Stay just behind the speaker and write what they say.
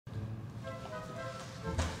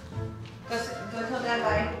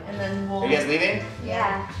leaving?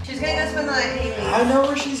 Yeah. She's gonna go spend the night at Haley's. I know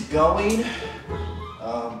where she's going.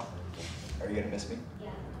 Are you gonna miss me? Yeah.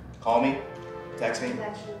 Call me? Text me? I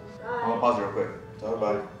got you. I'm gonna pause it real quick. Tell her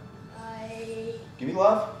bye. Bye. Give me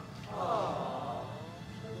love.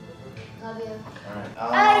 Love you.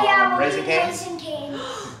 Alright. Yeah, Raising Cane's. Raising Cane's.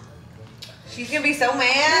 She's gonna be so Pick up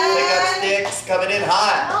mad. sticks coming in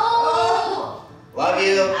hot. Oh. Love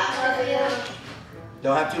you. Love you.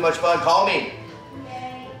 Don't have too much fun. Call me.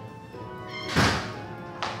 Okay.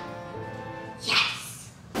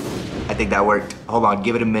 I think that worked. Hold on,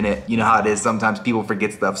 give it a minute. You know how it is, sometimes people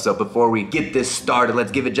forget stuff. So before we get this started,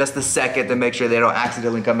 let's give it just a second to make sure they don't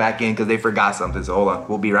accidentally come back in because they forgot something. So hold on,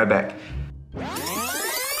 we'll be right back.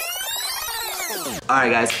 All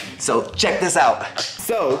right, guys, so check this out.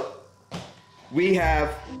 So, we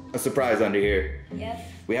have a surprise under here. Yes.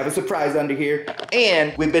 We have a surprise under here,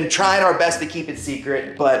 and we've been trying our best to keep it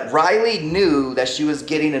secret, but Riley knew that she was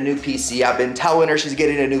getting a new PC. I've been telling her she's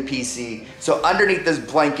getting a new PC. So underneath this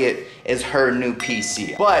blanket is her new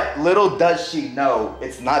PC. But little does she know,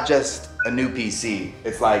 it's not just a new PC.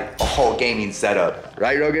 It's like a whole gaming setup.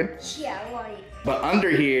 Right, Rogan? Yeah, right. But under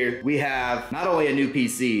here, we have not only a new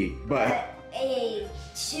PC, but a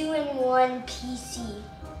 2-in-1 PC.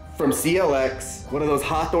 from CLX, one of those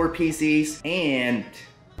hot door PCs, and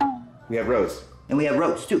we have Rose. And we have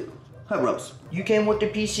Rose too. Hi, Rose. You came with the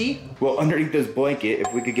PC? Well, underneath this blanket,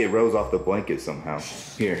 if we could get Rose off the blanket somehow.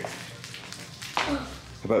 Here. How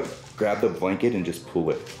about grab the blanket and just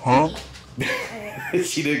pull it? Huh?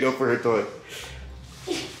 She didn't go for her toy.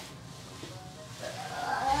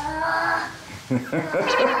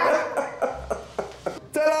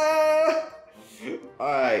 Ta-da!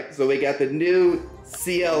 Alright, so we got the new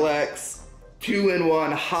CLX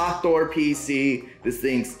 2-in-1 hot door PC. This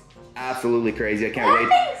thing's absolutely crazy. I can't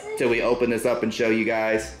wait till we open this up and show you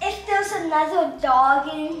guys. If there's another dog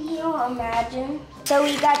in here, imagine. So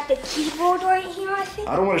we got the keyboard right here, I think.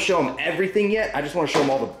 I don't want to show them everything yet. I just want to show them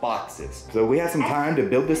all the boxes. So we have some time to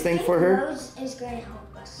build this thing for her. Rose is going to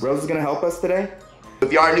help us. Rose is going to help us today.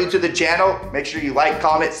 If you are new to the channel, make sure you like,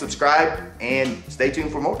 comment, subscribe, and stay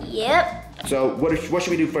tuned for more. Yep. So what should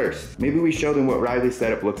we do first? Maybe we show them what Riley's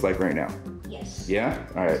setup looks like right now. Yes. Yeah?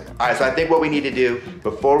 All right. All right, so I think what we need to do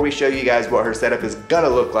before we show you guys what her setup is gonna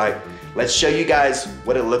look like, let's show you guys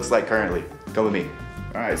what it looks like currently. Come with me.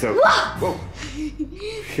 All right, so, whoa.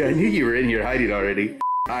 Yeah, I knew you were in here hiding already.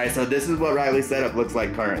 All right, so this is what Riley's setup looks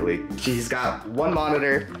like currently. She's got one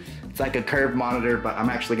monitor. It's like a curved monitor, but I'm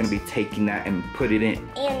actually gonna be taking that and put it in.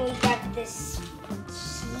 And we got this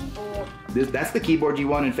keyboard. That's the keyboard you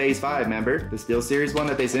won in Phase 5, remember? The Steel Series one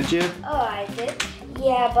that they sent you? Oh, I did?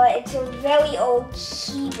 Yeah, but it's a very old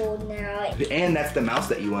keyboard now. And that's the mouse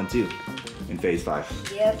that you won too in Phase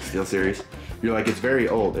 5. Yep. Steel Series. You're like, it's very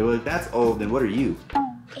old. Well, if that's old, then what are you?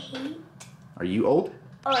 8. Are you old?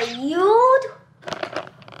 Are you?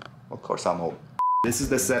 Of course I'm old. This is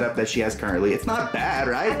the setup that she has currently. It's not bad,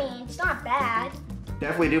 right? I mean, it's not bad.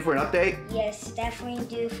 Definitely due for an update. Yes, definitely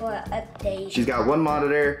due for an update. She's got one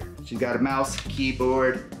monitor. She's got a mouse,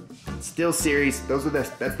 keyboard, Steel Series.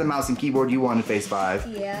 That's the mouse and keyboard you won in Phase 5.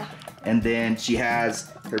 Yeah. And then she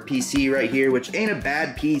has her PC right here, which ain't a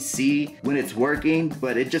bad PC when it's working,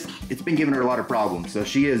 but it's been giving her a lot of problems. So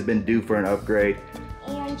she has been due for an upgrade.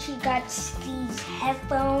 And she got these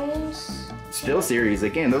headphones. Steel Series,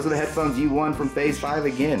 again, those are the headphones you won from Phase 5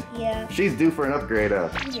 again. Yeah. She's due for an upgrade.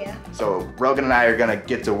 Yeah. So Rogan and I are gonna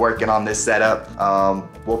get to working on this setup.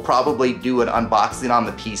 We'll probably do an unboxing on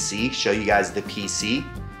the PC, show you guys the PC.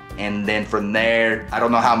 And then from there, I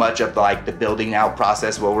don't know how much of the building out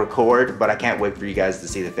process we'll record, but I can't wait for you guys to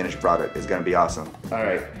see the finished product. It's gonna be awesome. All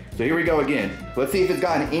right, so here we go again. Let's see if it's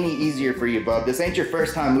gotten any easier for you, bub. This ain't your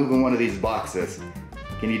first time moving one of these boxes.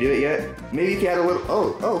 Can you do it yet? Maybe if you had a little,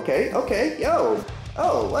 oh, okay, yo.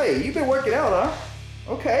 Oh, wait, you've been working out, huh?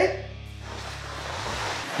 Okay.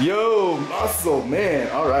 Yo, muscle,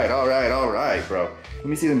 man. All right, bro. Let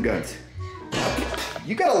me see them guns.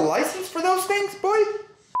 You got a license for those things, boy?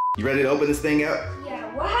 You ready to open this thing up? Yeah,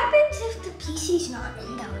 what happens if the PC's not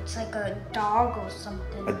in there? It's like a dog or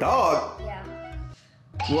something. A dog? Yeah.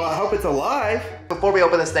 Well, I hope it's alive. Before we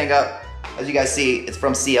open this thing up, as you guys see, it's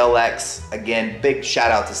from CLX. Again, big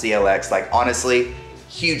shout out to CLX. Honestly,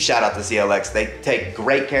 huge shout out to CLX. They take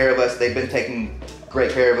great care of us. They've been taking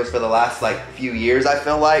great care of us for the last few years, I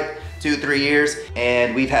feel like. 2-3 years,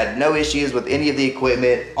 and we've had no issues with any of the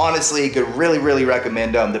equipment. Honestly, could really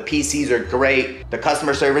recommend them. The PCs are great. The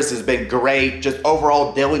customer service has been great. Just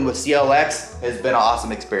overall dealing with CLX has been an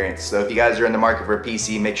awesome experience. So if you guys are in the market for a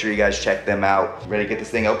PC, make sure you guys check them out. Ready to get this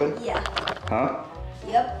thing open? Yeah. Huh?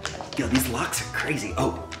 Yep. Yo, these locks are crazy.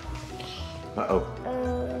 Oh. Uh-oh.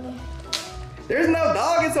 There's no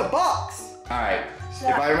dog, it's a box. All right, if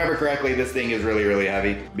I remember correctly, this thing is really, really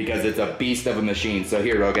heavy because it's a beast of a machine. So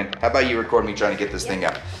here, Rogan, how about you record me trying to get this thing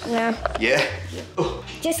out? Yeah. Yeah?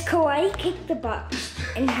 Just karate kick the box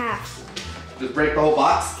in half. Just break the whole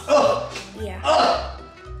box? Yeah.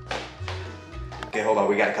 Okay, hold on,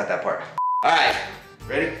 we gotta cut that part. All right,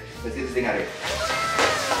 ready? Let's get this thing out of here.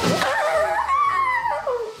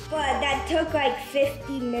 But that took like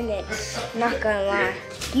 50 minutes, not gonna lie.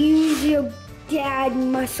 Use your dad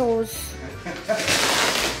muscles.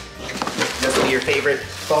 This will be your favorite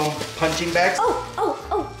foam punching bags?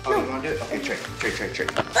 Oh, you wanna do it? Okay, try.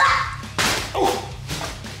 Oh!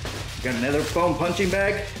 Got another foam punching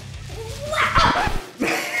bag.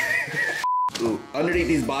 Ooh, underneath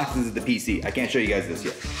these boxes is the PC. I can't show you guys this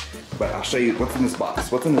yet, but I'll show you what's in this box.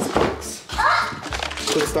 Quick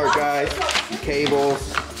start guide,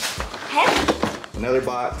 cables, another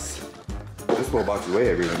box. This little box is way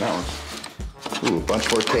heavier than that one. Ooh, a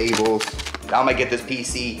bunch more cables. Now I'm gonna get this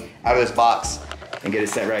PC out of this box and get it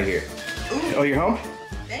set right here. Ooh. Oh, you're home?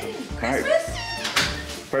 Dang, All right.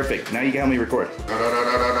 Christmas? Perfect, now you can help me record.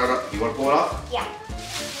 You wanna pull it off? Yeah.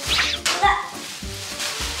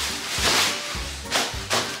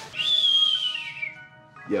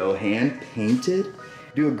 Yo, hand painted?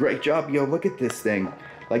 Do a great job, yo, look at this thing.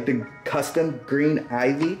 Like the custom green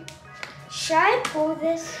ivy. Should I pull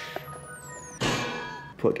this?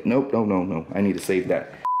 Nope, no, I need to save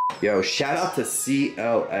that. Yo, shout out to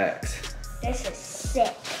CLX. This is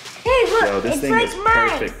sick. Hey, look, Yo, this it's thing like is mine.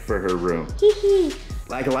 perfect for her room. Hee.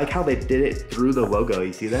 I like how they did it through the logo,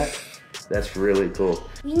 you see that? That's really cool.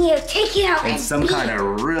 We need to take it out And and some beat kind it.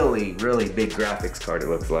 of really, really big graphics card, it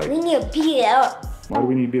looks like. We need to beat it up. Why do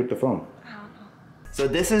we need to beat up the phone? I don't know. So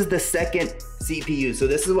this is the second CPU. So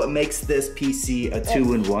this is what makes this PC a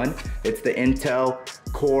 2-in-1. It's the Intel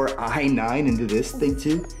Core i9 into this thing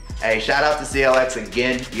too. Hey, shout out to CLX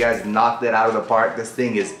again. You guys knocked it out of the park. This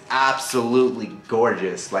thing is absolutely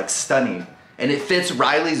gorgeous, like stunning. And it fits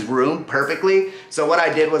Riley's room perfectly. So what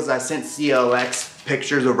I did was I sent CLX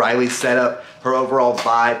pictures of Riley's setup, her overall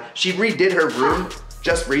vibe. She redid her room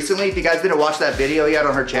just recently. If you guys didn't watch that video yet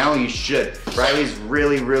on her channel, you should. Riley's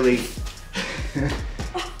really, really...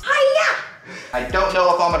 I don't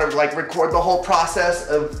know if I'm gonna like record the whole process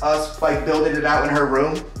of us like building it out in her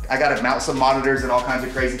room. I gotta mount some monitors and all kinds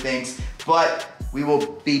of crazy things, but we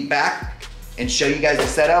will be back and show you guys the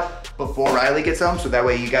setup before Riley gets home, so that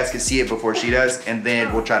way you guys can see it before she does, and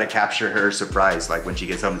then we'll try to capture her surprise like when she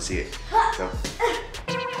gets home to see it. So,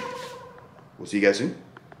 we'll see you guys soon.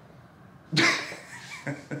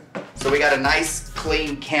 So we got a nice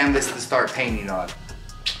clean canvas to start painting on.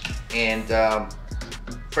 And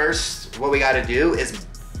first, what we gotta do is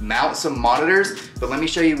mount some monitors, but let me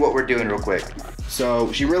show you what we're doing real quick.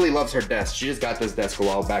 So she really loves her desk. She just got this desk a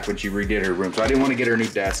while back when she redid her room, so I didn't want to get her a new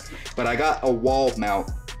desk, but I got a wall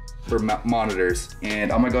mount for monitors,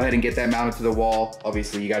 and I'm gonna go ahead and get that mounted to the wall.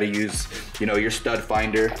 Obviously, you gotta use, you know, your stud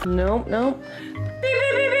finder. Nope.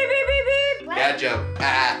 Bad joke.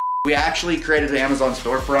 We actually created an Amazon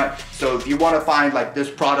storefront, so if you want to find like this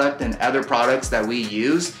product and other products that we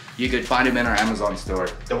use, you could find them in our Amazon store.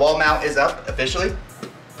 The wall mount is up officially,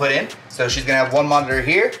 put in. So she's gonna have one monitor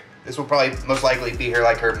here. This will probably most likely be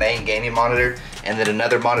her main gaming monitor, and then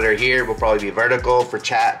another monitor here will probably be vertical for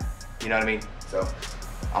chat. You know what I mean? So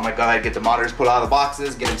I'm gonna go ahead and get the monitors put out of the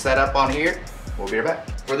boxes, get them set up on here. We'll be right back.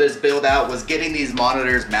 For this build out was getting these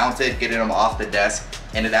monitors mounted, getting them off the desk,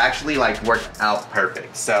 and it actually like worked out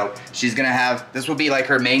perfect. So she's gonna have, this will be like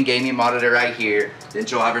her main gaming monitor right here. Then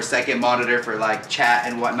she'll have her second monitor for like chat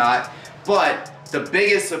and whatnot. But the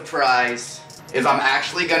biggest surprise is I'm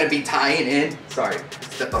actually gonna be tying in, sorry,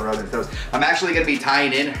 stepped on Rogan's toes. I'm actually gonna be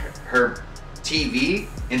tying in her TV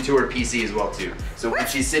into her PC as well too. So when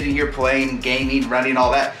she's sitting here playing, gaming, running,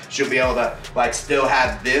 all that, she'll be able to like still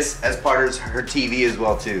have this as part of her TV as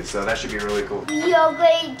well too. So that should be really cool. We are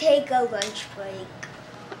going to take a lunch break.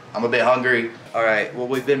 I'm a bit hungry. All right, well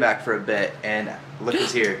we've been back for a bit and look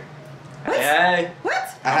who's here. Hey. What?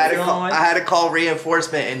 I had to call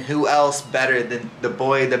reinforcement, and who else better than the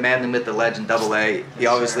boy, the man, the myth, the legend, Double A. He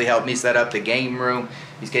obviously helped me set up the game room.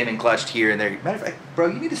 He's came in clutched here and there. Matter of fact, bro,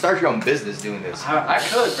 you need to start your own business doing this. I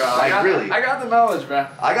could, bro. Like, really? I got the knowledge, bro.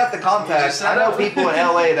 I got the contacts. I know people in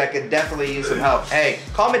LA that could definitely use some help. Hey,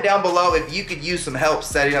 comment down below if you could use some help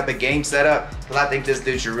setting up a game setup, because I think this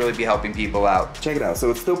dude should really be helping people out. Check it out.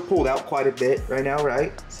 So it's still pulled out quite a bit right now,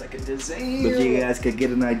 right? Second design. But you guys could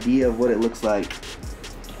get an idea of what it looks like.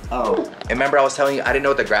 Oh, and remember I was telling you I didn't know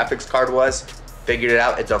what the graphics card was? Figured it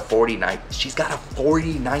out, it's a 4090. She's got a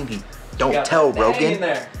 4090. Don't tell Rogan.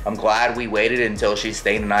 I'm glad we waited until she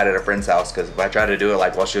stayed the night at a friend's house, because if I tried to do it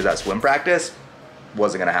like while she was at swim practice,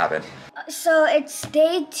 wasn't gonna happen. So it's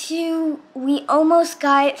day 2. We almost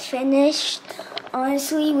got it finished.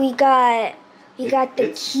 Honestly, we got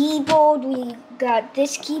the keyboard. We got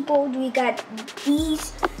this keyboard. We got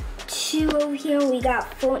these 2 over here. We got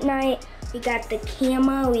Fortnite. We got the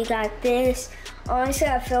camera. We got this. Honestly,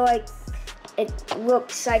 I feel like it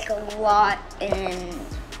looks like a lot. And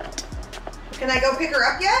can I go pick her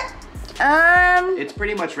up yet? It's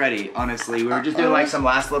pretty much ready, honestly. We were just doing like some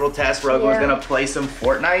last little tests. Rogan was gonna play some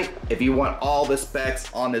Fortnite. If you want all the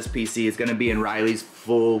specs on this PC, it's gonna be in Riley's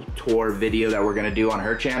full tour video that we're gonna do on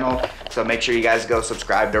her channel. So make sure you guys go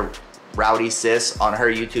subscribe to Rowdy Sis on her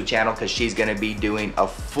YouTube channel because she's gonna be doing a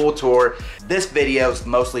full tour. This video is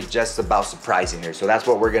mostly just about surprising her, so that's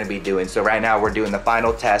what we're gonna be doing. So right now we're doing the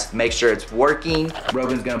final test, make sure it's working.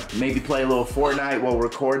 Rogan's gonna maybe play a little Fortnite, we'll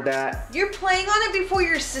record that. You're playing on it before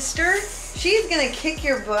your sister? She's gonna kick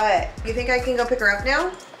your butt. You think I can go pick her up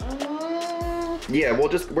now? Yeah, we're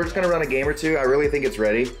just gonna run a game or two. I really think it's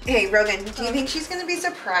ready. Hey, Rogan, do you think she's gonna be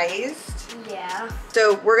surprised? yeah.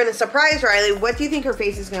 So we're gonna surprise Riley. What do you think her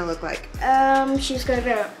face is gonna look like? She's gonna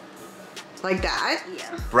go Like that?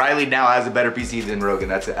 yeah. Riley now has a better PC than Rogan.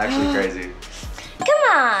 That's actually crazy.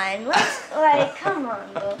 Come on, let's like come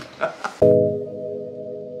on, bro.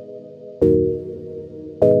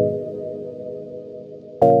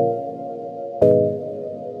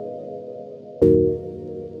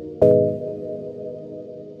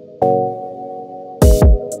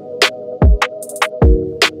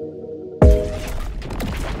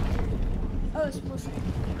 Oh, it's supposed to.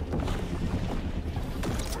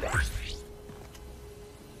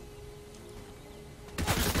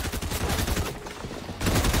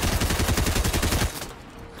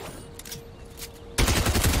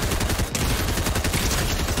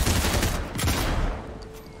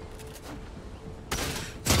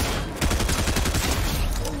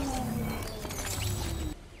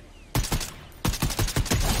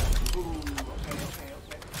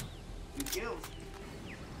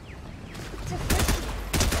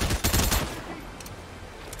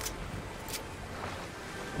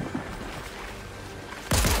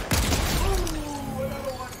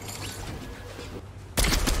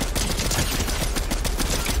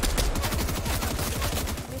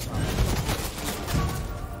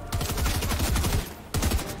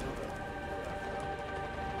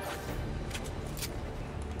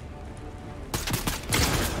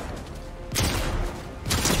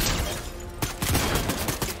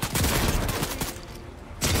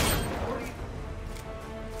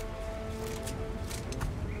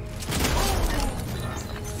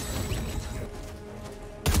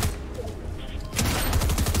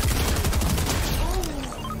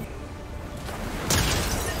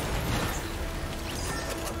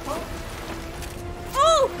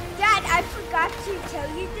 Tell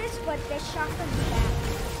you this, but the shotgun's back.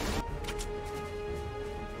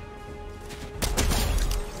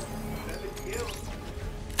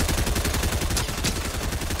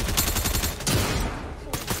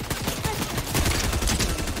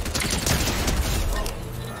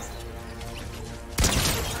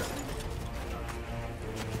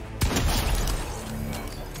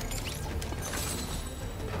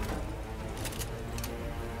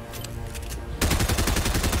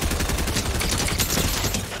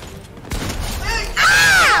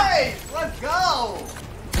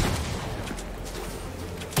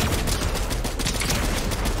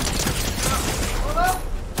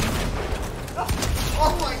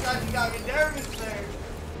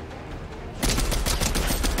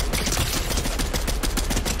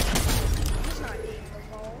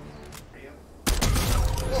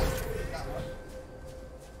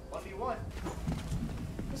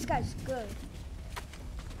 This guy's good.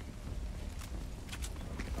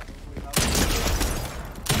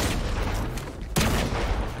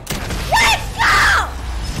 Let's go!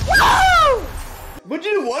 Woo! Would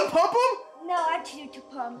you one pump him? No, I do to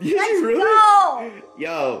pump. Did Let's you really? go!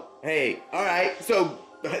 Yo, hey, all right. So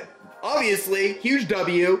obviously, huge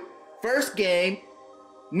W. First game,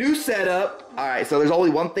 new setup. All right, so there's only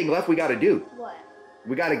one thing left we got to do. What?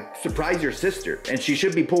 We got to surprise your sister, and she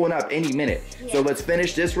should be pulling up any minute. Yeah. So let's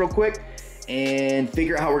finish this real quick and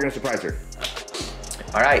figure out how we're gonna surprise her.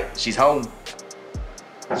 All right, she's home.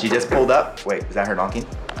 She just pulled up. Wait, is that her knocking?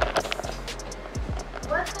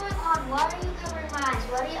 What's going on? Why are you covering my eyes?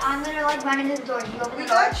 What are you, I'm gonna like run into the door. You open We the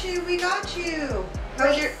door? got you, we got you. How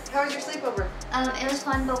was your sleepover? It was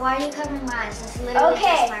fun, but why are you covering my eyes? That's literally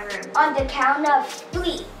just my Okay, room. on the count of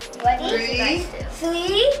 3. Ready?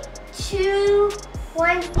 3, 2,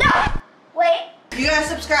 1, no! Wait. You gotta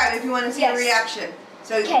subscribe if you want to see a Yes. reaction.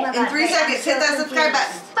 So Okay. in 3 seconds, hit that subscribe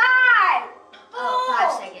button. 5, 4, Oh,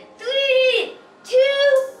 5 seconds. 3, 2,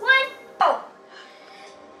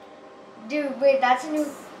 Wait, that's a new...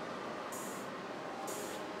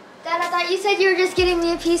 Dad, I thought you said you were just getting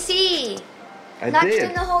me a PC. Not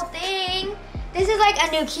doing the whole thing. This is like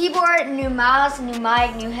a new keyboard, new mouse, new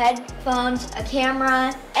mic, new headphones, a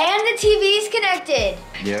camera, and the TV's connected.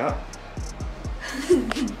 Yeah.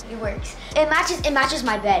 It works. It matches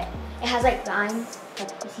my bed. It has like vines.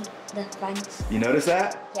 Like, you see the vines? You notice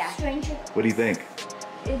that? Yeah. Stranger. What do you think?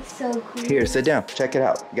 It's so cool. Here, sit down. Check it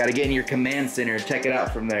out. You gotta get in your command center. Check it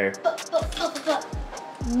out from there.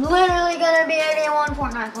 Literally gonna be a day one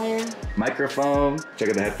Fortnite player. Microphone. Check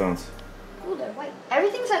out the headphones. Ooh, they're white.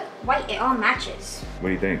 Everything's like white. It all matches. What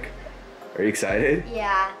do you think? Are you excited?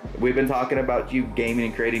 Yeah. We've been talking about you gaming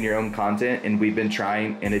and creating your own content, and we've been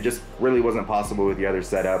trying, and it just really wasn't possible with the other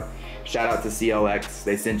setup. Shout out to CLX.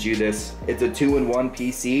 They sent you this. It's a 2-in-1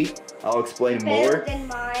 PC. I'll explain more. Better than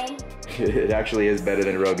mine. It actually is better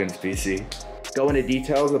than Rogan's PC. Go into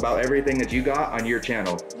details about everything that you got on your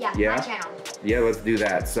channel. Yeah, my channel. Yeah, let's do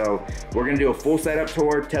that. So we're gonna do a full setup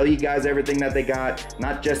tour, tell you guys everything that they got,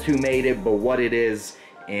 not just who made it, but what it is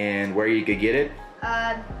and where you could get it.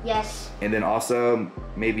 Yes. And then also,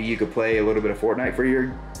 maybe you could play a little bit of Fortnite for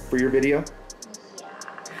your video. Yeah.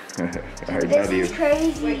 All right, This W. is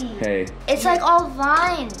crazy. Hey, It's like all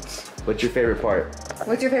vines. what's your favorite part?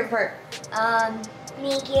 What's your favorite part?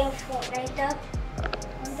 Making Fortnite up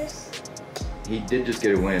on this. He did just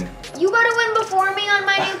get a win. You gotta win before me on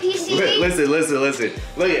my new PC. Listen.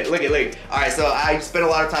 Look at. All right, so I spent a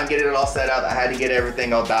lot of time getting it all set up. I had to get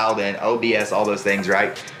everything all dialed in, OBS, all those things,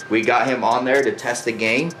 right? We got him on there to test the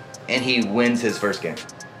game, and he wins his first game.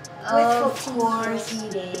 Of course he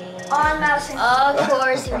did. On mouse and Of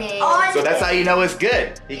course he did. On So that's how you know it's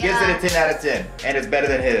good. He gives it a 10 out of 10, and it's better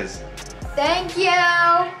than his. Thank you.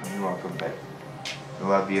 You're welcome, babe. I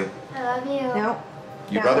love you. I love you. No.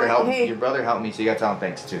 Your That brother one- helped. hey. Your brother helped me, so you got to tell him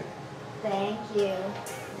thanks too. Thank you.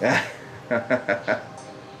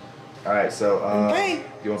 All right, so Okay,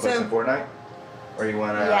 you want to play so- some Fortnite, or you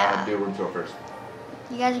want to Yeah. do a room tour first?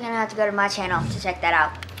 You guys are gonna have to go to my channel to check that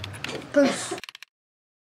out. Peace.